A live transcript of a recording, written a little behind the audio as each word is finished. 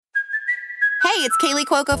Hey, it's Kaylee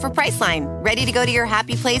Cuoco for Priceline. Ready to go to your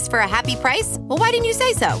happy place for a happy price? Well, why didn't you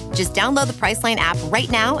say so? Just download the Priceline app right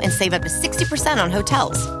now and save up to 60% on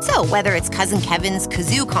hotels. So whether it's Cousin Kevin's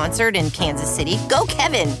Kazoo Concert in Kansas City, go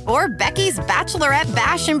Kevin, or Becky's Bachelorette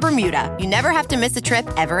Bash in Bermuda, you never have to miss a trip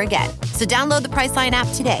ever again. So download the Priceline app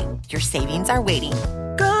today. Your savings are waiting.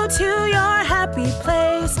 Go to your happy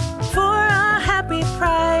place for a happy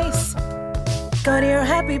price. Go to your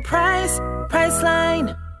happy price,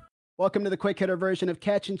 Priceline. Welcome to the quick hitter version of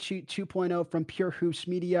Catch and Shoot 2.0 from Pure Hoops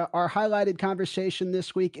Media. Our highlighted conversation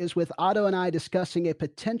this week is with Otto and I discussing a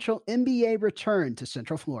potential NBA return to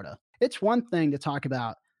Central Florida. It's one thing to talk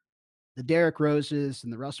about the Derrick Roses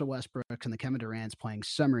and the Russell Westbrooks and the Kevin Durant's playing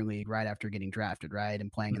summer league right after getting drafted, right?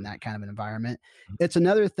 And playing in that kind of an environment. It's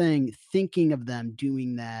another thing thinking of them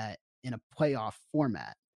doing that in a playoff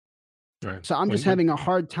format. Right. So I'm just having a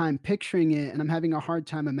hard time picturing it, and I'm having a hard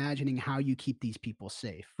time imagining how you keep these people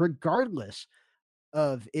safe, regardless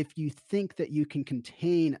of if you think that you can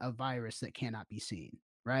contain a virus that cannot be seen,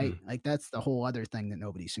 right? Like that's the whole other thing that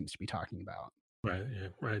nobody seems to be talking about. Right. Yeah.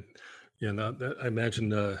 Right. Yeah. Now, I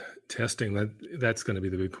imagine testing that's going to be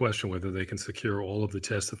the big question, whether they can secure all of the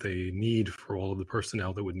tests that they need for all of the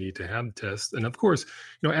personnel that would need to have tests. And of course,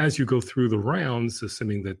 as you go through the rounds,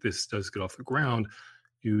 assuming that this does get off the ground,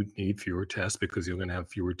 you need fewer tests because you're going to have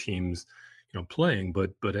fewer teams, playing.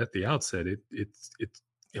 But at the outset, it's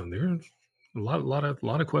there are a lot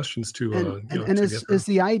of questions to. Is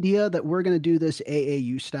the idea that we're going to do this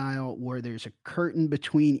AAU style where there's a curtain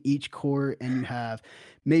between each court and you have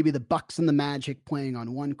maybe the Bucks and the Magic playing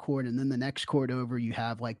on one court, and then the next court over you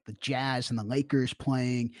have like the Jazz and the Lakers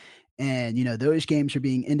playing. And, those games are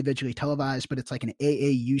being individually televised, but it's like an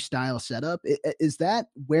AAU style setup. Is that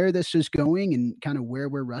where this is going and kind of where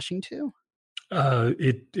we're rushing to?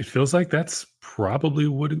 It feels like that's probably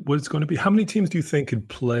what it's going to be. How many teams do you think could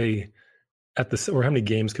play or how many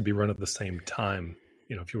games could be run at the same time?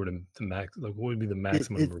 If you were to max, like what would be the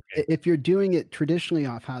maximum number of games? If you're doing it traditionally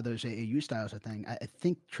off how those AAU styles are thing, I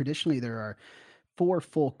think traditionally there are 4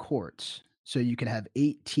 full courts. So you could have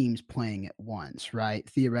 8 teams playing at once, right?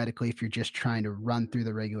 Theoretically, if you're just trying to run through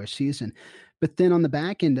the regular season. But then on the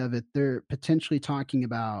back end of it, they're potentially talking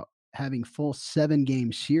about having full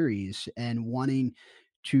 7-game series and wanting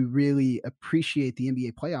to really appreciate the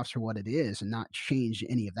NBA playoffs for what it is and not change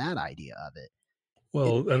any of that idea of it.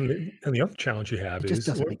 Well, and the other challenge you have is it just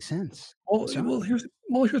doesn't make sense. Well, here's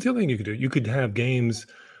the other thing you could do. You could have games.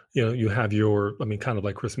 You have kind of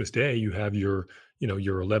like Christmas Day. You have your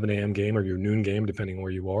 11 a.m. game or your noon game, depending on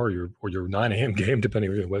where you are, or your 9 a.m. game,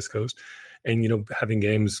 depending on the West Coast, and having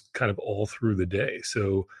games kind of all through the day.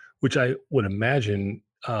 So, which I would imagine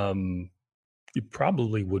you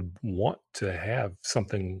probably would want to have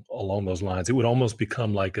something along those lines. It would almost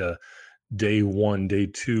become like a day 1, day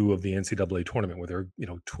 2 of the NCAA tournament, where there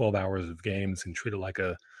are 12 hours of games and treat it like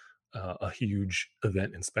a huge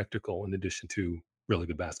event and spectacle, in addition to really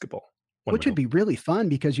good basketball. Which would be really fun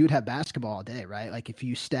because you would have basketball all day, right? Like if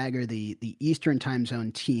you stagger the Eastern time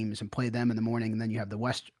zone teams and play them in the morning, and then you have the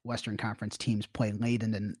Western Conference teams play late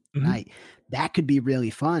in the night, that could be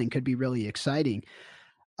really fun and could be really exciting.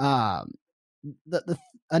 Another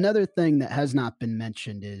thing that has not been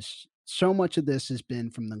mentioned is so much of this has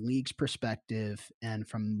been from the league's perspective and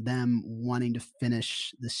from them wanting to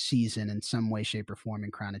finish the season in some way, shape, or form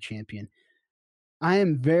and crown a champion. I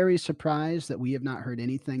am very surprised that we have not heard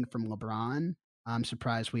anything from LeBron. I'm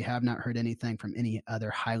surprised we have not heard anything from any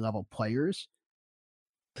other high-level players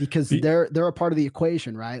because they're a part of the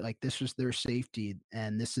equation, right? Like this was their safety,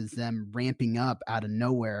 and this is them ramping up out of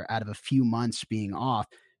nowhere, out of a few months being off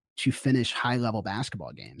to finish high-level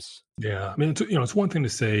basketball games. Yeah, I mean, it's one thing to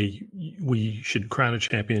say we should crown a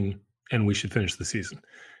champion and we should finish the season.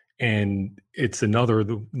 And it's another,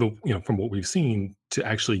 from what we've seen, to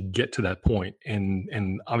actually get to that point.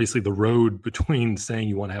 And obviously the road between saying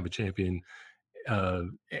you want to have a champion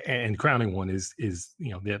and crowning one is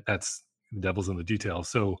that's the devil's in the details.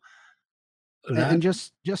 So and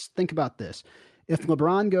just think about this. If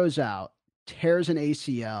LeBron goes out, tears an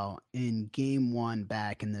ACL in game 1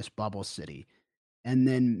 back in this bubble city, and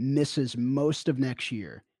then misses most of next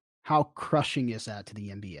year, how crushing is that to the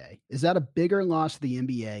NBA? Is that a bigger loss to the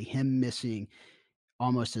NBA, him missing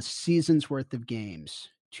almost a season's worth of games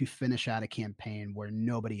to finish out a campaign where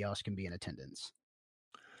nobody else can be in attendance?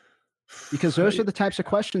 Because those are the types of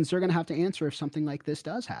questions they're going to have to answer if something like this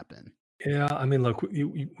does happen. Yeah, I mean, look,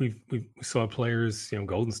 we saw players,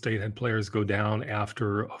 Golden State had players go down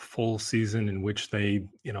after a full season in which they,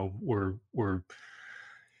 were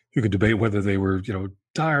you could debate whether they were,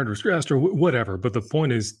 tired or stressed or whatever. But the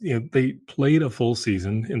point is, they played a full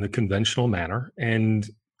season in the conventional manner, and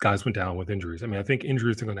guys went down with injuries. I mean, I think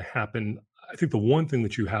injuries are going to happen. I think the one thing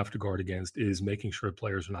that you have to guard against is making sure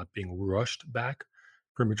players are not being rushed back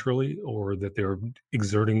prematurely, or that they're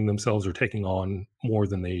exerting themselves or taking on more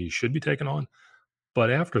than they should be taking on.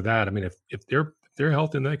 But after that, I mean, if they're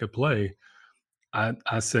healthy and they could play,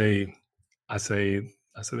 I say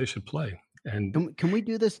they should play. And Can we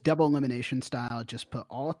do this double elimination style? Just put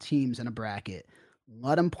all teams in a bracket,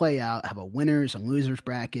 let them play out, have a winners and losers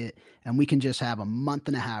bracket, and we can just have a month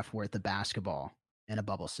and a half worth of basketball in a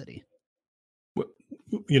bubble city.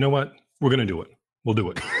 you know what? We're going to do it. We'll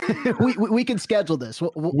do it. we can schedule this.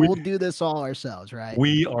 We'll do this all ourselves, right?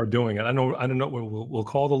 We are doing it. I don't know what we'll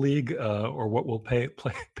call the league or what we'll pay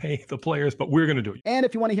the players, but we're going to do it. And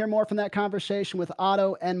if you want to hear more from that conversation with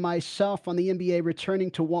Otto and myself on the NBA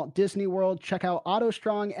returning to Walt Disney World, check out Otto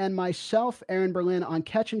Strong and myself, Aaron Berlin, on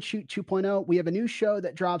Catch and Shoot 2.0. We have a new show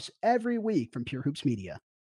that drops every week from Pure Hoops Media.